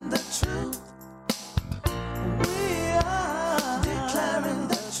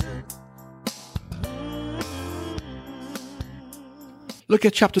Look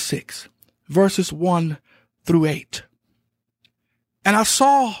at chapter 6, verses 1 through 8. And I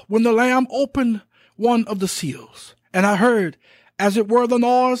saw when the Lamb opened one of the seals, and I heard, as it were the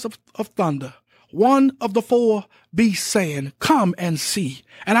noise of thunder, one of the four beasts saying, Come and see.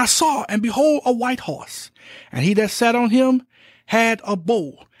 And I saw, and behold, a white horse, and he that sat on him had a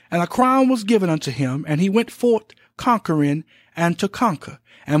bow, and a crown was given unto him, and he went forth conquering and to conquer.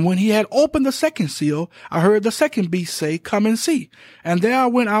 And when he had opened the second seal, I heard the second beast say, Come and see. And there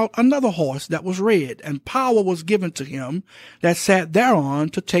went out another horse that was red, and power was given to him that sat thereon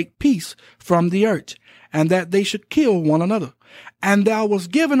to take peace from the earth, and that they should kill one another. And there was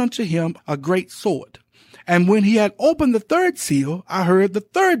given unto him a great sword. And when he had opened the third seal, I heard the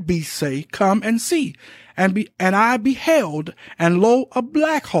third beast say, Come and see. And I beheld, and lo, a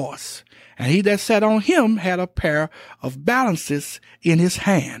black horse. And he that sat on him had a pair of balances in his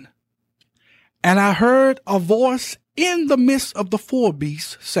hand. And I heard a voice in the midst of the four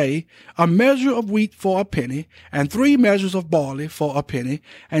beasts say, A measure of wheat for a penny, and 3 measures of barley for a penny,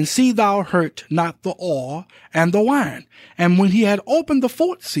 and see thou hurt not the oil and the wine. And when he had opened the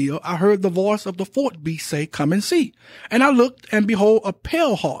fourth seal, I heard the voice of the fourth beast say, Come and see. And I looked, and behold, a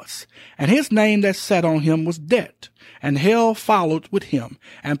pale horse, and his name that sat on him was Death, and hell followed with him,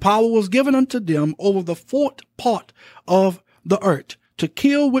 and power was given unto them over the fourth part of the earth, to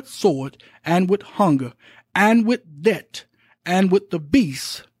kill with sword, and with hunger, and with death, and with the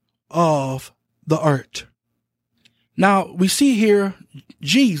beasts of the earth. Now, we see here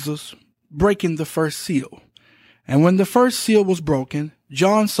Jesus breaking the first seal. And when the first seal was broken,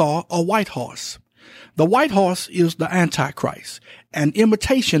 John saw a white horse. The white horse is the Antichrist, an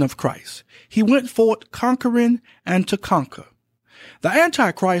imitation of Christ. He went forth conquering and to conquer. The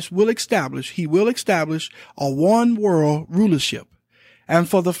Antichrist will establish a one world rulership. And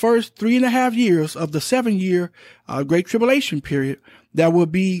for the first 3.5 years of the 7-year Great Tribulation period, there will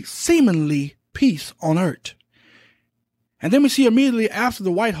be seemingly peace on earth. And then we see immediately after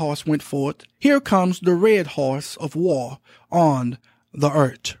the white horse went forth, here comes the red horse of war on the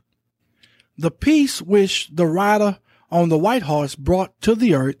earth. The peace which the rider on the white horse brought to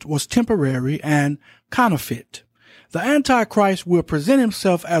the earth was temporary and counterfeit. The Antichrist will present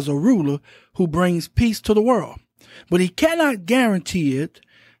himself as a ruler who brings peace to the world. But he cannot guarantee it,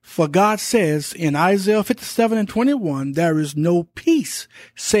 for God says in Isaiah 57:21, There is no peace,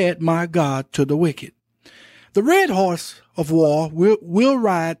 said my God, to the wicked. The red horse of war will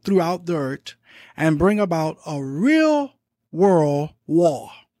ride throughout the earth and bring about a real world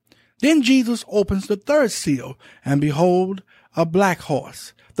war. Then Jesus opens the third seal, and behold, a black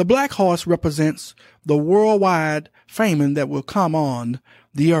horse. The black horse represents the worldwide famine that will come on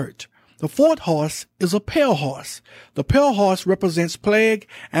the earth. The fourth horse is a pale horse. The pale horse represents plague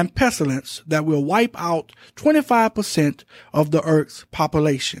and pestilence that will wipe out 25% of the earth's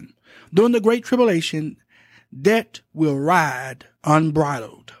population. During the Great Tribulation, death will ride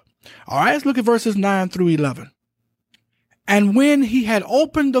unbridled. All right, let's look at verses 9 through 11. And when he had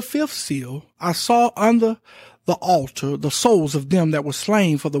opened the fifth seal, I saw under the altar the souls of them that were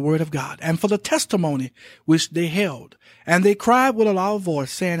slain for the word of God and for the testimony which they held. And they cried with a loud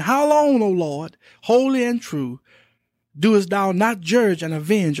voice, saying, How long, O Lord, holy and true, doest thou not judge and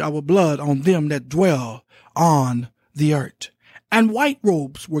avenge our blood on them that dwell on the earth? And white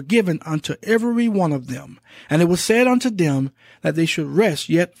robes were given unto every one of them. And it was said unto them that they should rest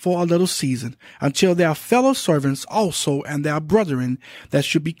yet for a little season, until their fellow servants also and their brethren that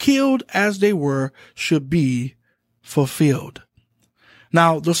should be killed as they were should be fulfilled.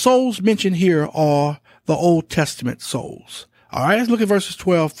 Now, the souls mentioned here are the Old Testament souls. All right, let's look at verses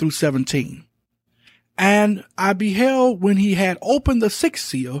 12 through 17. And I beheld when he had opened the sixth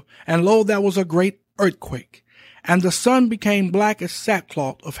seal, and lo, there was a great earthquake. And the sun became black as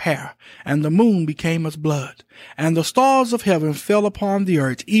sackcloth of hair, and the moon became as blood. And the stars of heaven fell upon the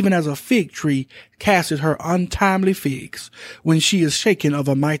earth, even as a fig tree casteth her untimely figs, when she is shaken of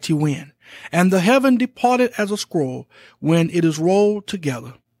a mighty wind. And the heaven departed as a scroll, when it is rolled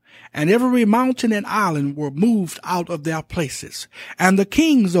together. And every mountain and island were moved out of their places. And the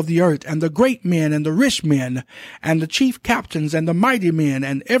kings of the earth, and the great men, and the rich men, and the chief captains, and the mighty men,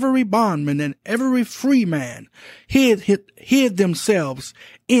 and every bondman, and every free man, hid themselves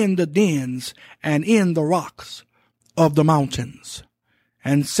in the dens and in the rocks of the mountains,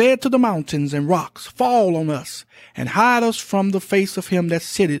 and said to the mountains and rocks, Fall on us, and hide us from the face of him that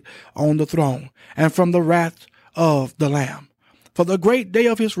sitteth on the throne, and from the wrath of the Lamb. For the great day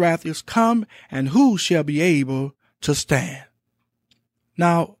of his wrath is come, and who shall be able to stand?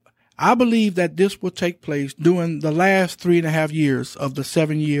 Now, I believe that this will take place during the last 3.5 years of the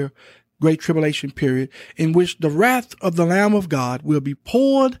 7-year great tribulation period, in which the wrath of the Lamb of God will be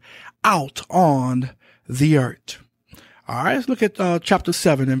poured out on the earth. All right, let's look at chapter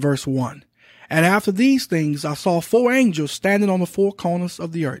 7 and verse 1. And after these things, I saw 4 angels standing on the 4 corners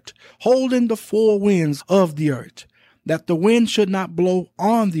of the earth, holding the 4 winds of the earth, that the wind should not blow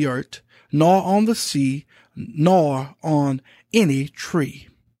on the earth, nor on the sea, nor on any tree.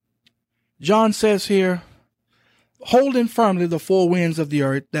 John says here, holding firmly the 4 winds of the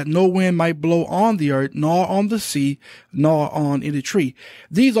earth, that no wind might blow on the earth, nor on the sea, nor on any tree.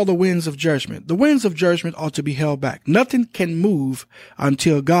 These are the winds of judgment. The winds of judgment are to be held back. Nothing can move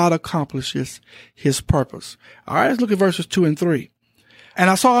until God accomplishes his purpose. All right, let's look at verses 2 and 3. And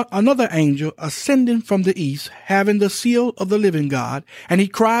I saw another angel ascending from the east, having the seal of the living God, and he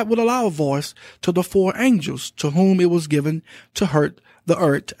cried with a loud voice to the 4 angels, to whom it was given to hurt the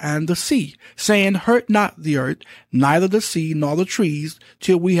earth and the sea, saying, hurt not the earth, neither the sea nor the trees,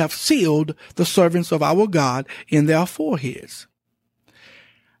 till we have sealed the servants of our God in their foreheads.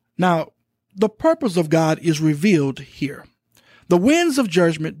 Now, the purpose of God is revealed here. The winds of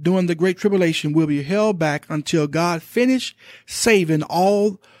judgment during the Great Tribulation will be held back until God finish saving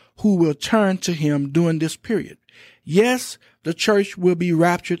all who will turn to him during this period. Yes, the church will be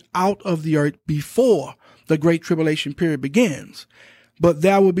raptured out of the earth before the Great Tribulation period begins. But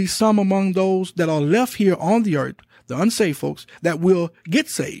there will be some among those that are left here on the earth, the unsaved folks, that will get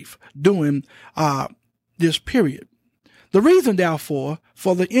saved during this period. The reason, therefore,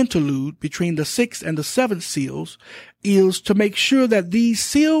 for the interlude between the 6th and the 7th seals is to make sure that these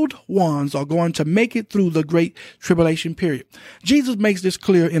sealed ones are going to make it through the Great Tribulation period. Jesus makes this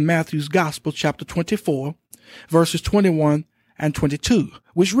clear in Matthew's Gospel, chapter 24, verses 21 and 22,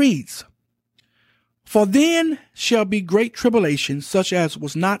 which reads, for then shall be great tribulation, such as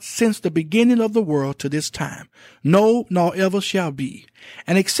was not since the beginning of the world to this time, no, nor ever shall be.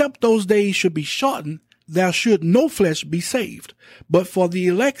 And except those days should be shortened, there should no flesh be saved. But for the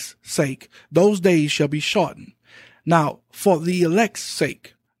elect's sake, those days shall be shortened. Now, for the elect's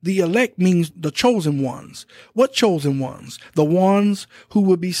sake, the elect means the chosen ones. What chosen ones? The ones who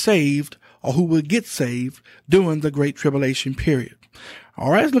will be saved or who will get saved during the Great Tribulation period.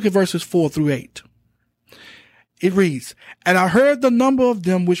 All right, let's look at verses 4 through 8. It reads, and I heard the number of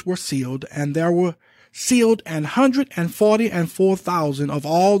them which were sealed, and there were sealed 144,000 of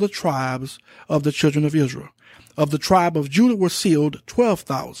all the tribes of the children of Israel. Of the tribe of Judah were sealed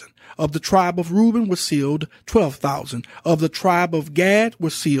 12,000. Of the tribe of Reuben were sealed 12,000. Of the tribe of Gad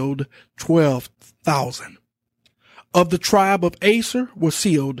were sealed 12,000. Of the tribe of Aser were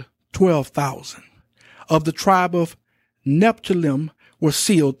sealed 12,000. Of the tribe of Nephthalim were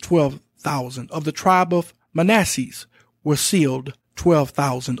sealed 12,000. Of the tribe of Manasseh were sealed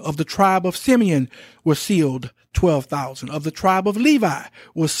 12,000. Of the tribe of Simeon were sealed 12,000. Of the tribe of Levi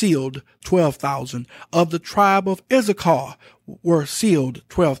were sealed 12,000. Of the tribe of Issachar were sealed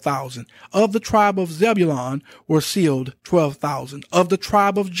 12,000. Of the tribe of Zebulun were sealed 12,000. Of the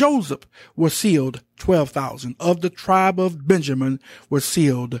tribe of Joseph were sealed 12,000. Of the tribe of Benjamin were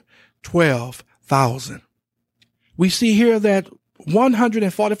sealed 12,000. We see here that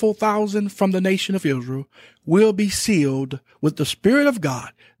 144,000 from the nation of Israel will be sealed with the Spirit of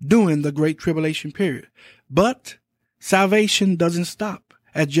God during the Great Tribulation period. But salvation doesn't stop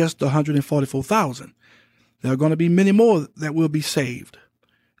at just the 144,000. There are going to be many more that will be saved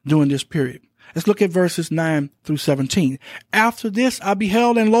during this period. Let's look at verses 9 through 17. After this I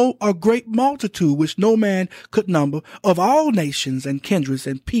beheld, and lo, a great multitude which no man could number, of all nations and kindreds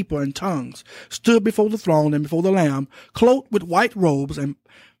and people and tongues, stood before the throne and before the Lamb, clothed with white robes and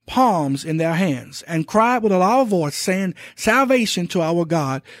palms in their hands, and cried with a loud voice, saying, salvation to our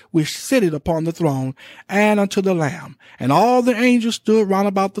God, which sitteth upon the throne, and unto the Lamb. And all the angels stood round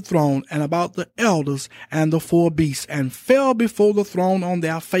about the throne, and about the elders and the 4 beasts, and fell before the throne on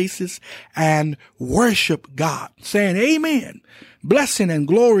their faces, and worshiped God, saying, Amen. Blessing and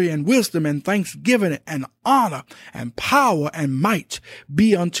glory and wisdom and thanksgiving and honor and power and might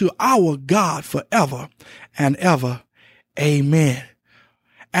be unto our God forever and ever. Amen.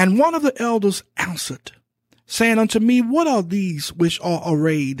 And one of the elders answered, saying unto me, what are these which are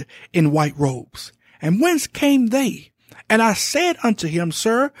arrayed in white robes? And whence came they? And I said unto him,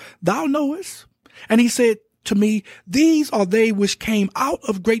 Sir, thou knowest. And he said to me, these are they which came out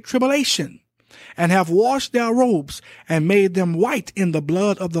of great tribulation, and have washed their robes and made them white in the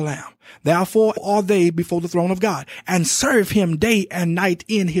blood of the Lamb. Therefore are they before the throne of God, and serve him day and night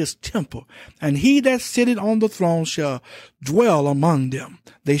in his temple. And he that sitteth on the throne shall dwell among them.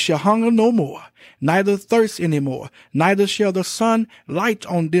 They shall hunger no more, neither thirst any more, neither shall the sun light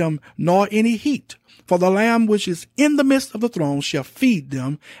on them, nor any heat. For the Lamb which is in the midst of the throne shall feed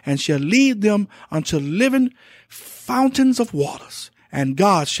them, and shall lead them unto living fountains of waters. And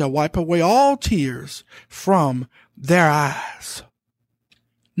God shall wipe away all tears from their eyes.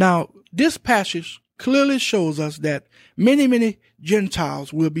 Now, this passage clearly shows us that many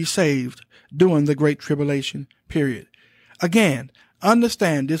Gentiles will be saved during the Great Tribulation period. Again,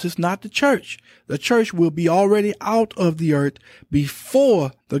 understand this is not the church. The church will be already out of the earth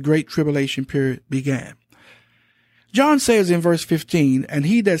before the Great Tribulation period began. John says in verse 15, and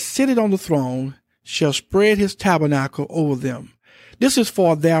he that sitteth on the throne shall spread his tabernacle over them. This is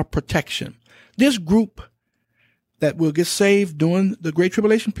for their protection. This group that will get saved during the Great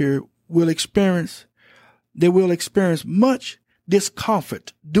Tribulation period will experience much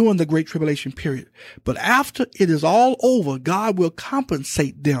discomfort during the Great Tribulation period. But after it is all over, God will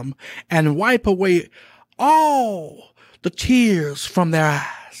compensate them and wipe away all the tears from their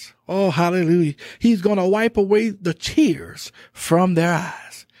eyes. Oh, hallelujah. He's going to wipe away the tears from their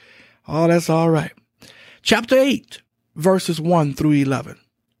eyes. Oh, that's all right. Chapter 8, verses 1 through 11.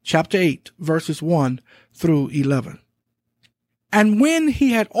 Chapter 8, verses 1 through 11. And when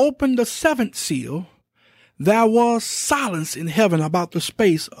he had opened the seventh seal, there was silence in heaven about the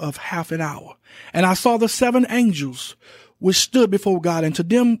space of half an hour. And I saw the seven angels which stood before God, and to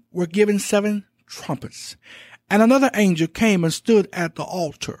them were given seven trumpets. And another angel came and stood at the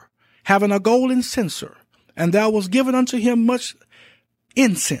altar, having a golden censer. And there was given unto him much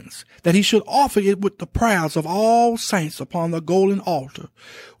incense, that he should offer it with the prayers of all saints upon the golden altar,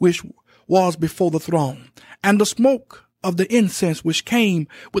 which was before the throne. And the smoke of the incense which came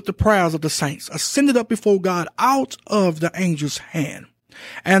with the prayers of the saints ascended up before God out of the angel's hand.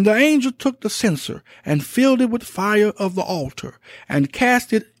 And the angel took the censer and filled it with fire of the altar and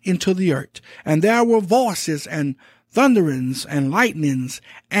cast it into the earth. And there were voices and thunderings and lightnings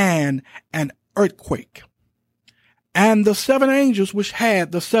and an earthquake. And the seven angels which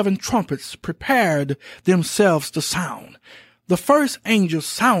had the seven trumpets prepared themselves to sound. The first angel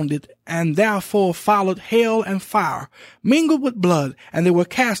sounded, and therefore followed hail and fire, mingled with blood, and they were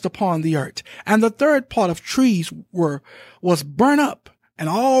cast upon the earth. And the third part of trees was burnt up, and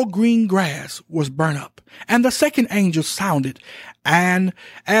all green grass was burnt up. And the second angel sounded, and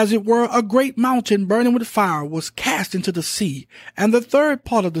as it were a great mountain burning with fire was cast into the sea. And the third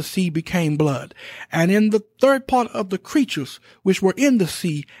part of the sea became blood. And in the third part of the creatures which were in the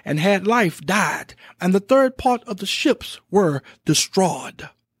sea and had life died. And the third part of the ships were destroyed.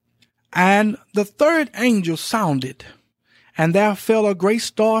 And the third angel sounded, and there fell a great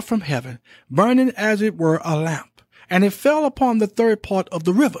star from heaven, burning as it were a lamp. And it fell upon the third part of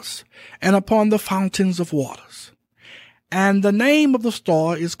the rivers, and upon the fountains of waters. And the name of the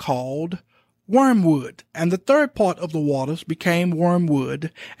star is called Wormwood. And the third part of the waters became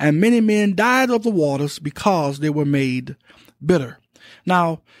wormwood, and many men died of the waters because they were made bitter.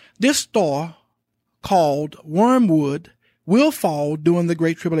 Now, this star called Wormwood will fall during the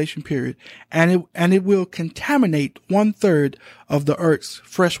Great Tribulation period, and it will contaminate 1/3 of the earth's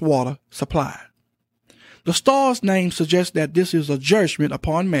fresh water supply. The star's name suggests that this is a judgment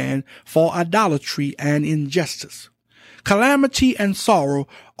upon man for idolatry and injustice. Calamity and sorrow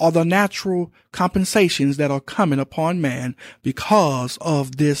are the natural compensations that are coming upon man because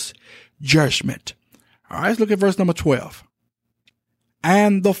of this judgment. All right, let's look at verse number 12.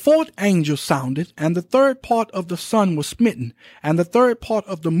 And the fourth angel sounded, and the third part of the sun was smitten, and the third part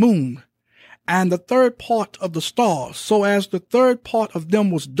of the moon, and the third part of the stars, so as the third part of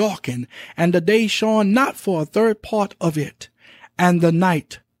them was darkened, and the day shone not for a third part of it, and the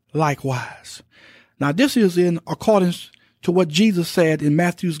night likewise. Now this is in accordance to what Jesus said in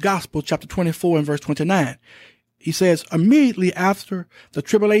Matthew's Gospel, chapter 24 and verse 29. He says, immediately after the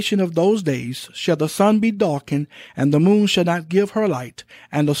tribulation of those days shall the sun be darkened, and the moon shall not give her light,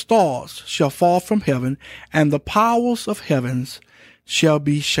 and the stars shall fall from heaven, and the powers of heavens shall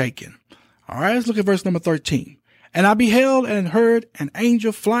be shaken. All right, let's look at verse number 13. And I beheld and heard an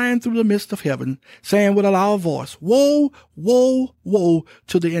angel flying through the midst of heaven, saying with a loud voice, Woe, woe, woe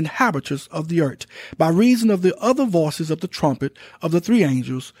to the inhabitants of the earth, by reason of the other voices of the trumpet of the three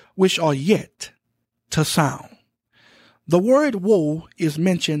angels, which are yet to sound. The word woe is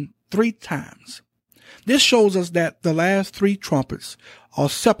mentioned 3 times. This shows us that the last 3 trumpets are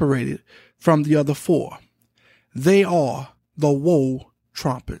separated from the other 4. They are the woe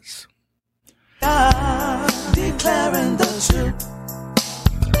trumpets. are declaring the truth.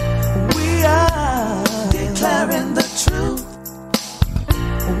 We are declaring the truth.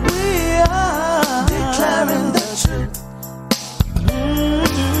 We are declaring the truth.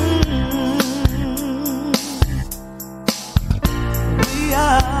 We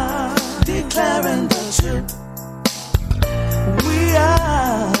are declaring the truth. We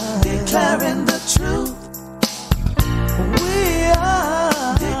are declaring the